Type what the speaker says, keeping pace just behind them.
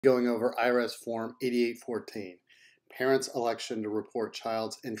Going over IRS Form 8814, Parents' Election to Report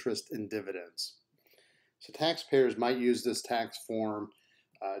Child's Interest and Dividends. So taxpayers might use this tax form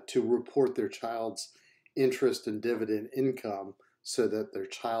to report their child's interest and dividend income so that their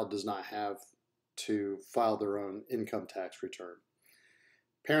child does not have to file their own income tax return.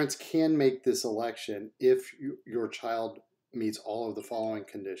 Parents can make this election if your child meets all of the following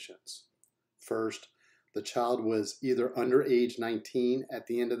conditions. First, the child was either under age 19 at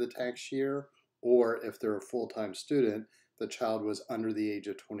the end of the tax year, or if they're a full-time student, the child was under the age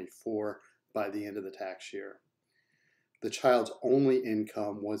of 24 by the end of the tax year. The child's only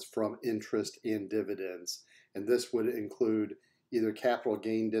income was from interest and dividends, and this would include either capital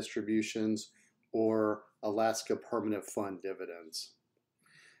gain distributions or Alaska Permanent Fund dividends.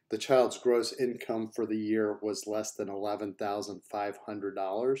 The child's gross income for the year was less than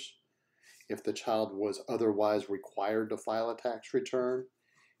 $11,500. If the child was otherwise required to file a tax return,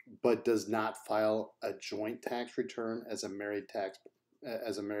 but does not file a joint tax return as a married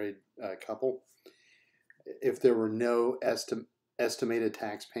couple, if there were no estimated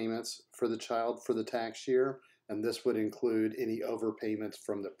tax payments for the child for the tax year, and this would include any overpayments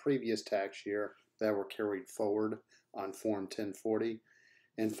from the previous tax year that were carried forward on Form 1040,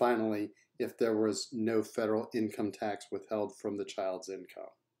 and finally, if there was no federal income tax withheld from the child's income.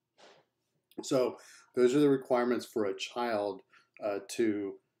 So those are the requirements for a child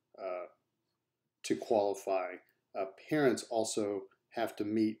to qualify. Parents also have to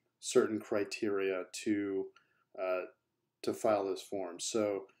meet certain criteria to file this form.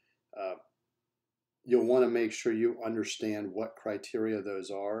 So you'll want to make sure you understand what criteria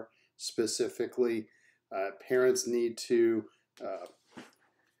those are. Specifically, parents need to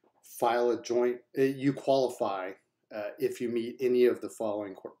file a joint. You qualify if you meet any of the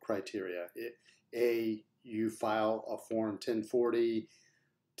following criteria. You file a Form 1040,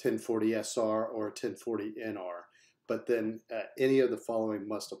 1040-SR, or 1040-NR. But then any of the following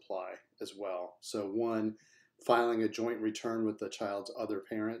must apply as well. So one, filing a joint return with the child's other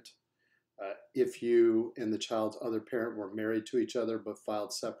parent. If you and the child's other parent were married to each other but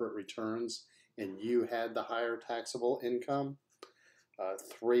filed separate returns and you had the higher taxable income.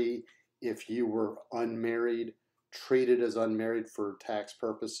 3, if you were unmarried, treated as unmarried for tax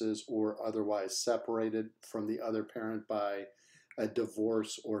purposes, or otherwise separated from the other parent by a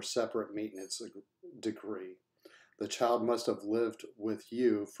divorce or separate maintenance decree. The child must have lived with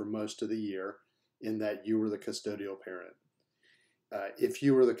you for most of the year in that you were the custodial parent. If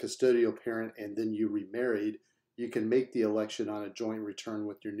you were the custodial parent and then you remarried, you can make the election on a joint return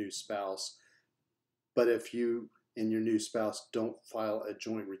with your new spouse. But if you and your new spouse don't file a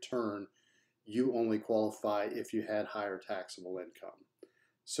joint return, you only qualify if you had higher taxable income.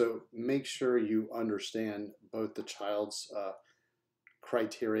 So make sure you understand both the child's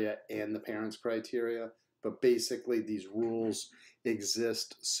criteria and the parent's criteria. But basically, these rules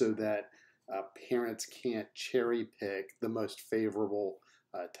exist so that parents can't cherry pick the most favorable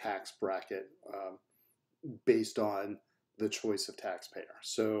tax bracket based on the choice of taxpayer.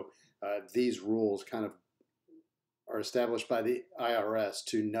 So these rules kind of are established by the IRS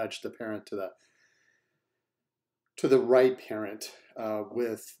to nudge the parent to the right parent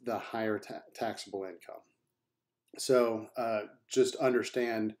with the higher taxable income. So just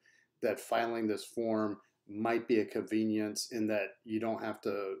understand that filing this form might be a convenience in that you don't have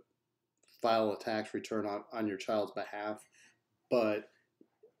to file a tax return on your child's behalf, but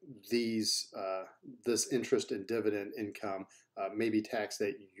this interest and dividend income may be taxed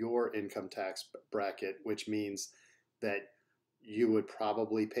at your income tax bracket, which means that you would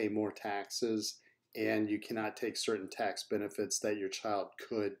probably pay more taxes and you cannot take certain tax benefits that your child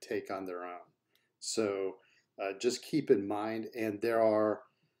could take on their own. So just keep in mind, and there are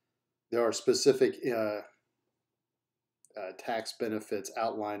specific tax benefits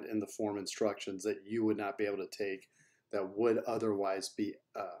outlined in the form instructions that you would not be able to take that would otherwise be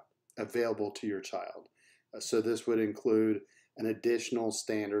available to your child. So this would include an additional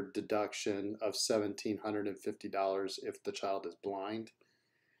standard deduction of $1,750 if the child is blind.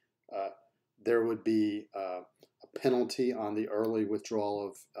 There would be a penalty on the early withdrawal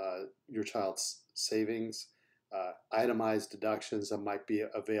of your child's savings. Itemized deductions that might be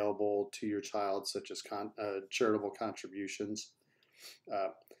available to your child, such as charitable contributions.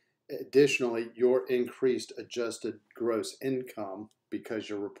 Additionally, your increased adjusted gross income, because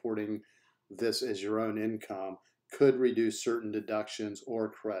you're reporting this as your own income, could reduce certain deductions or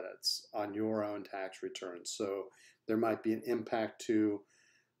credits on your own tax return. So there might be an impact to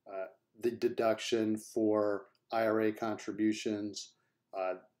the deduction for IRA contributions,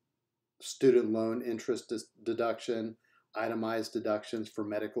 student loan interest deduction, itemized deductions for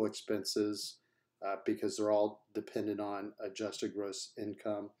medical expenses because they're all dependent on adjusted gross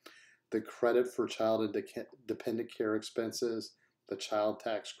income, the credit for child and dependent care expenses, the child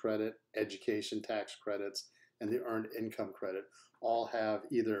tax credit, education tax credits, and the earned income credit all have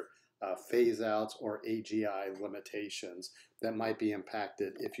either phase outs or AGI limitations that might be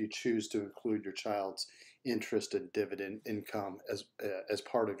impacted if you choose to include your child's interest and dividend income as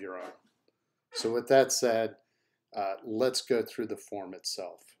part of your own. So with that said, let's go through the form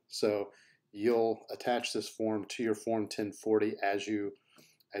itself. So you'll attach this form to your Form 1040 as you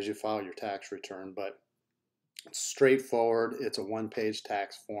file your tax return, but it's straightforward. It's a one-page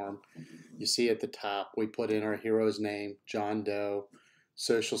tax form. You see at the top, we put in our hero's name, John Doe,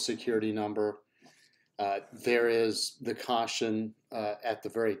 social security number. There is the caution at the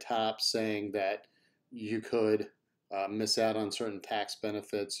very top saying that you could miss out on certain tax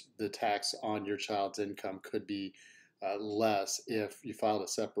benefits. The tax on your child's income could be less if you filed a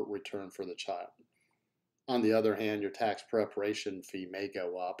separate return for the child. On the other hand, your tax preparation fee may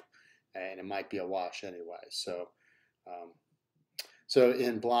go up, and it might be a wash anyway. So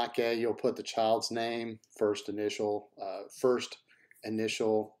in Block A, you'll put the child's name, first initial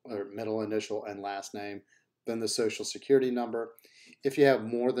or middle initial, and last name, then the social security number. If you have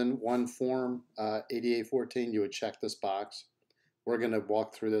more than one form, 8814, you would check this box. We're going to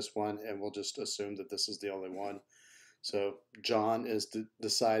walk through this one, and we'll just assume that this is the only one. So John is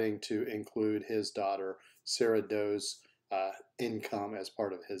deciding to include his daughter Sarah Doe's income as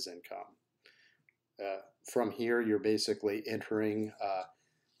part of his income. From here, you're basically entering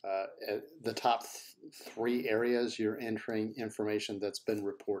the top three areas. You're entering information that's been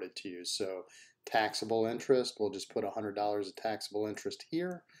reported to you. So taxable interest, we'll just put $100 of taxable interest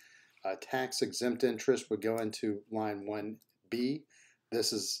here. Tax exempt interest would go into line 1B.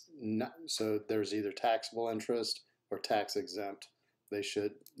 This is not, so there's either taxable interest or tax exempt. They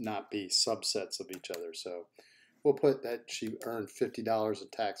should not be subsets of each other. So we'll put that she earned $50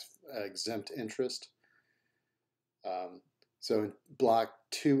 of tax exempt interest. So in Block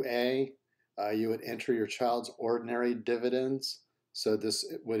 2A, you would enter your child's ordinary dividends. So this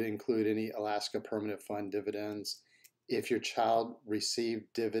would include any Alaska Permanent Fund dividends. If your child received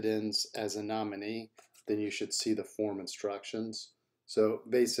dividends as a nominee, then you should see the form instructions. So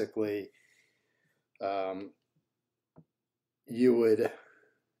basically, you would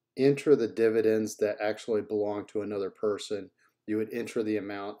enter the dividends that actually belong to another person. You would enter the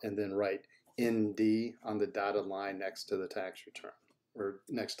amount and then write ND on the dotted line next to the tax return, or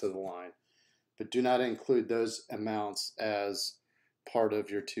next to the line. But do not include those amounts as part of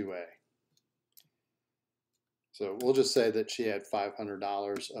your 2A. So we'll just say that she had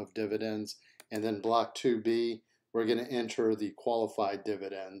 $500 of dividends. And then Block 2B, we're going to enter the qualified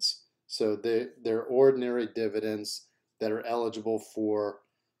dividends. So they're ordinary dividends that are eligible for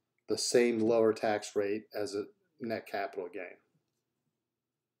the same lower tax rate as a net capital gain.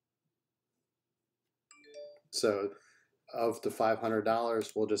 So of the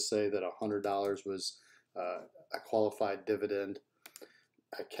 $500, we'll just say that $100 was a qualified dividend.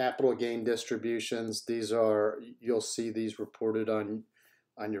 Capital gain distributions, these are, you'll see these reported on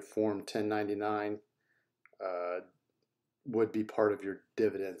your Form 1099, would be part of your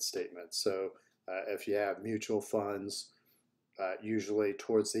dividend statement. So if you have mutual funds, usually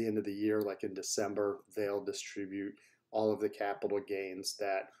towards the end of the year, like in December, they'll distribute all of the capital gains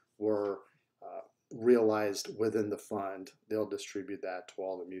that were realized within the fund. They'll distribute that to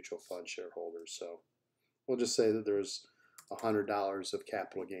all the mutual fund shareholders. So we'll just say that there's $100 of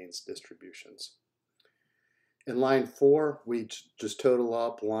capital gains distributions. In line 4, we just total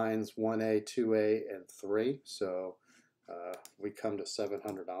up lines 1A, 2A, and 3. So we come to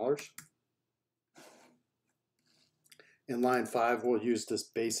 $700. In line 5, we'll use this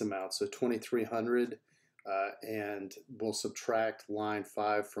base amount, so $2,300, and we'll subtract line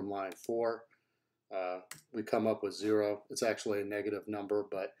 5 from line 4. We come up with 0. It's actually a negative number,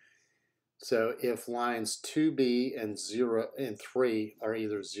 but so if lines 2B and 0 and 3 are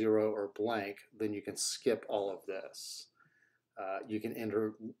either 0 or blank, then you can skip all of this. You can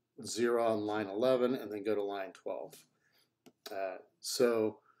enter 0 on line 11 and then go to line 12.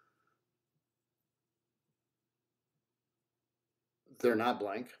 So they're not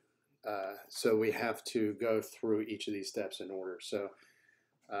blank. So we have to go through each of these steps in order. So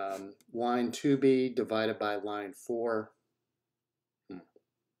line 2B divided by line 4.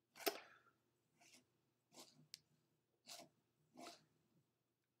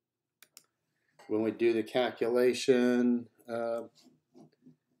 When we do the calculation,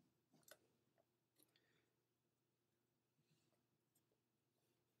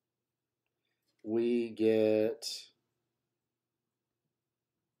 we get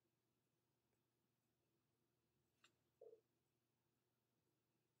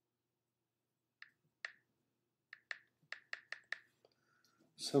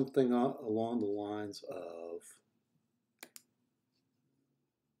something along the lines of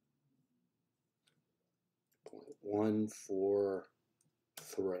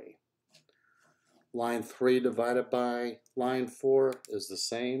 143. Line 3 divided by line 4 is the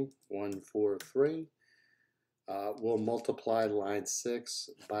same, 143. We'll multiply line 6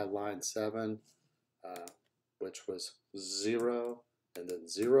 by line 7, which was 0 and then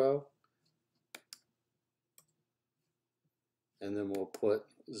 0. And then we'll put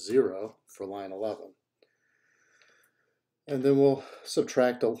 0 for line 11. And then we'll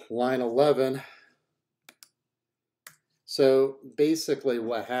subtract line 11. So basically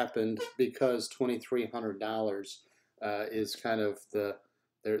what happened, because $2,300 is kind of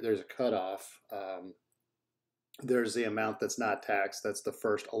there's a cutoff. There's the amount that's not taxed. That's the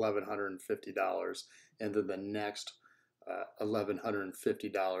first $1,150. And then the next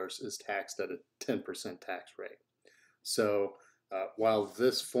 $1,150 is taxed at a 10% tax rate. So while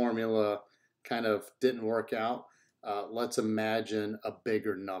this formula kind of didn't work out, let's imagine a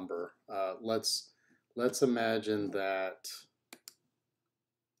bigger number. Let's imagine that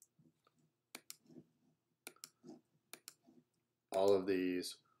all of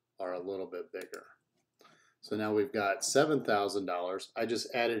these are a little bit bigger. So now we've got $7,000. I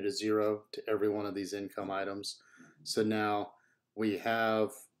just added a 0 to every one of these income items. So now we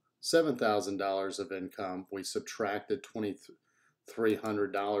have $7,000 of income. We subtracted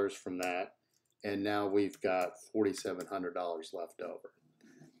 $2,300 from that, and now we've got $4,700 left over.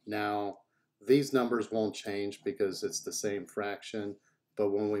 Now, these numbers won't change because it's the same fraction, but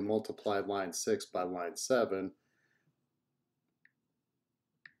when we multiply line 6 by line 7,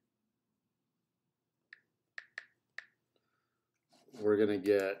 we're going to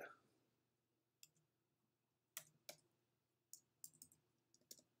get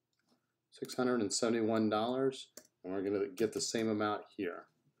 $671, and we're going to get the same amount here.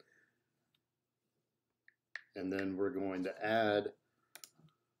 And then we're going to add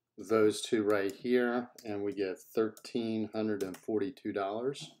those two right here, and we get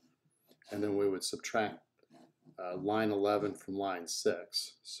 $1,342. And then we would subtract line 11 from line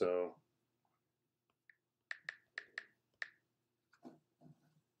 6. So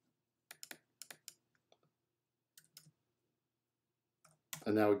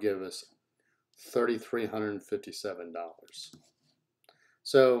and that would give us $3,357.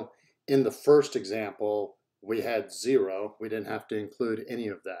 So in the first example, we had 0. We didn't have to include any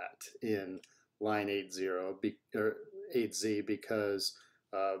of that in line 8Z because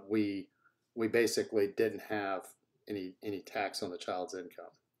we basically didn't have any tax on the child's income.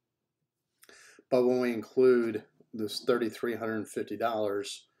 But when we include this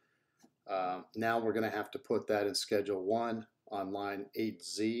 $3,350, now we're going to have to put that in Schedule 1 on line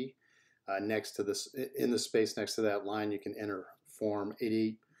 8Z. Next to this, in the space next to that line, you can enter form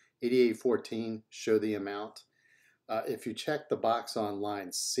 8814, show the amount. If you check the box on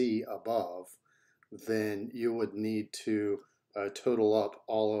line C above, then you would need to total up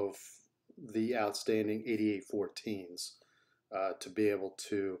all of the outstanding 8814s to be able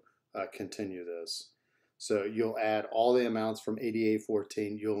to continue this. So you'll add all the amounts from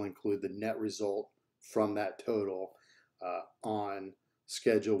 8814, you'll include the net result from that total on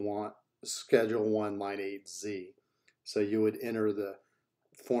Schedule 1, line 8Z. So you would enter the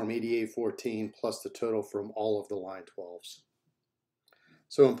form 8814 plus the total from all of the line 12s.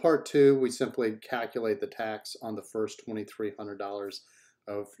 So in part 2, we simply calculate the tax on the first $2,300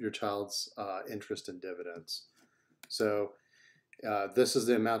 of your child's interest and dividends. So this is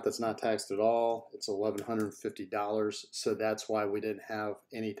the amount that's not taxed at all. It's $1,150. So that's why we didn't have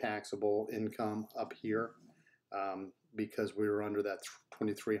any taxable income up here. Because we were under that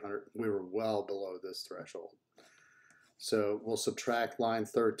 2,300, we were well below this threshold. So we'll subtract line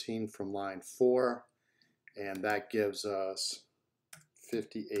 13 from line 4, and that gives us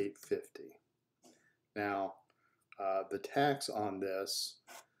 $5,850. Now, the tax on this,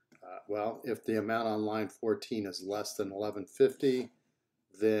 well, if the amount on line 14 is less than $1,150,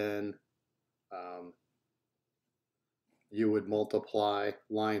 then you would multiply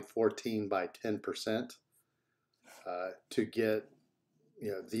line 14 by 10%. To get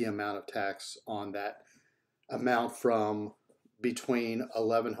the amount of tax on that amount from between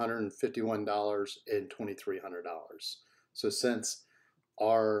 $1,151 and $2,300. So since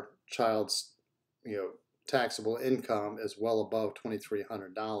our child's taxable income is well above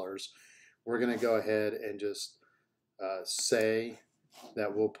 $2,300, we're going to go ahead and just say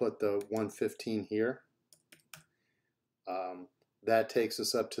that we'll put the 115 here. That takes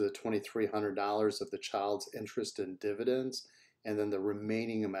us up to the $2,300 of the child's interest and dividends, and then the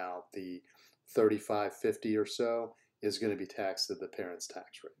remaining amount, the $3,550 or so, is going to be taxed at the parent's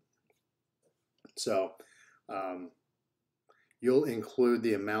tax rate. So you'll include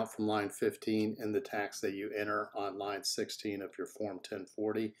the amount from line 15 in the tax that you enter on line 16 of your Form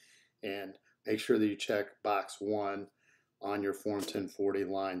 1040, and make sure that you check box 1 on your Form 1040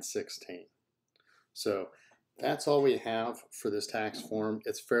 line 16. So that's all we have for this tax form.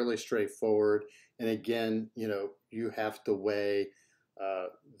 It's fairly straightforward, and again, you have to weigh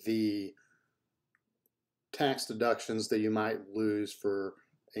the tax deductions that you might lose for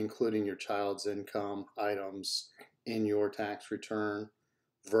including your child's income items in your tax return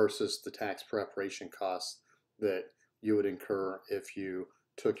versus the tax preparation costs that you would incur if you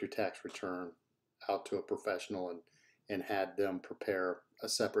took your tax return out to a professional and had them prepare a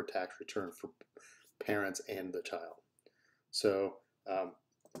separate tax return for parents and the child. So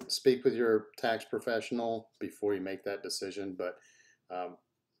speak with your tax professional before you make that decision. But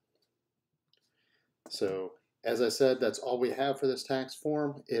so as I said, that's all we have for this tax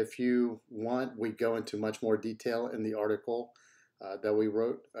form. If you want, we go into much more detail in the article that we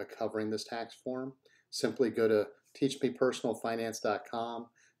wrote covering this tax form. Simply go to teachmepersonalfinance.com,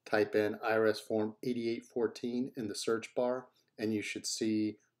 type in IRS Form 8814 in the search bar, and you should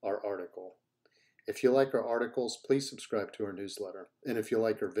see our article. If you like our articles, please subscribe to our newsletter. And if you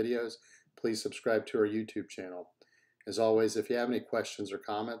like our videos, please subscribe to our YouTube channel. As always, if you have any questions or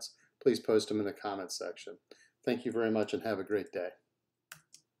comments, please post them in the comments section. Thank you very much and have a great day.